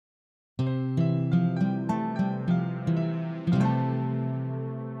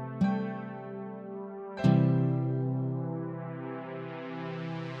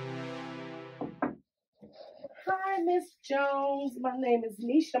Miss Jones. My name is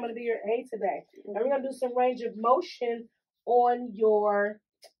Nisha. I'm going to be your aide today. And we're going to do some range of motion on your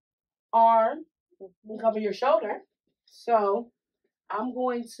arm and cover your shoulder. So I'm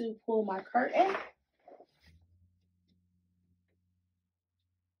going to pull my curtain.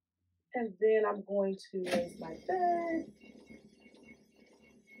 And then I'm going to raise my bed.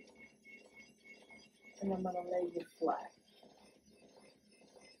 And I'm going to lay you flat.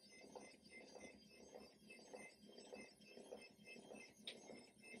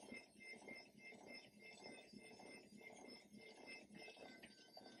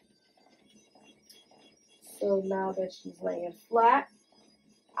 So now that she's laying flat,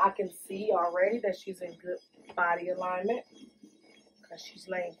 I can see already that she's in good body alignment because she's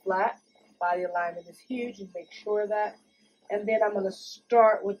laying flat. Body alignment is huge. You make sure of that. And then I'm going to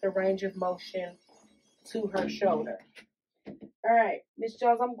start with the range of motion to her shoulder. All right, Miss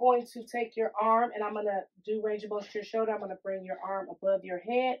Jones, I'm going to take your arm and I'm going to do range of motion to your shoulder. I'm going to bring your arm above your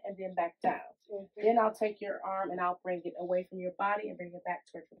head and then back down. Then I'll take your arm and I'll bring it away from your body and bring it back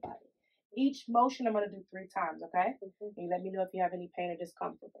towards your body. Each motion I'm going to do 3 times, okay? And let me know if you have any pain or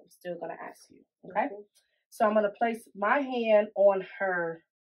discomfort. I'm still going to ask you, okay? So I'm going to place my hand on her,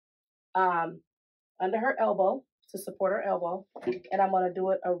 under her elbow to support her elbow. And I'm going to do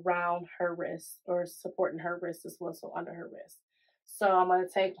it around her wrist or supporting her wrist as well, so under her wrist. So I'm going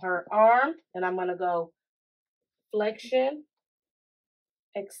to take her arm and I'm going to go flexion,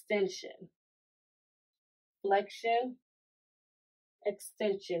 extension, flexion,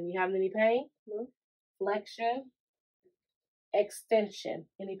 extension. You having any pain? No. Flexion, extension.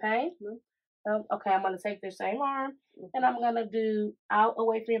 Any pain? No. Okay, I'm going to take the same arm and I'm going to do out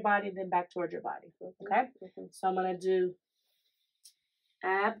away from your body, then back towards your body. Okay? So I'm going to do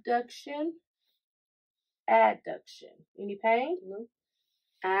abduction, adduction. Any pain? No.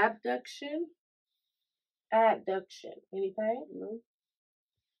 Abduction, adduction. Any pain? No.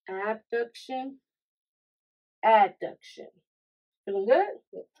 Abduction, adduction. Feeling good?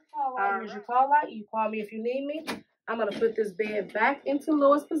 Here's your call light. You call me if you need me. I'm going to put this bed back into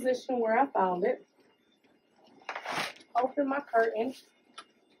lowest position where I found it. Open my curtain.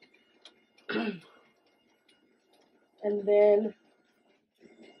 And then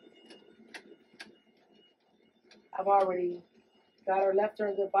I've already got her, left her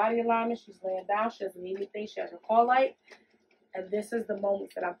in good body alignment. She's laying down. She doesn't need anything. She has her call light. And this is the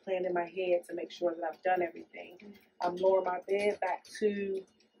moment that I'm planning in my head to make sure that I've done everything. I'm lowering my bed back to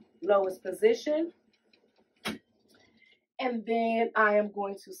lowest position. And then I am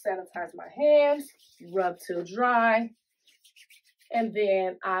going to sanitize my hands, rub till dry, and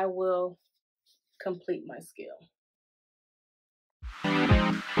then I will complete my skill.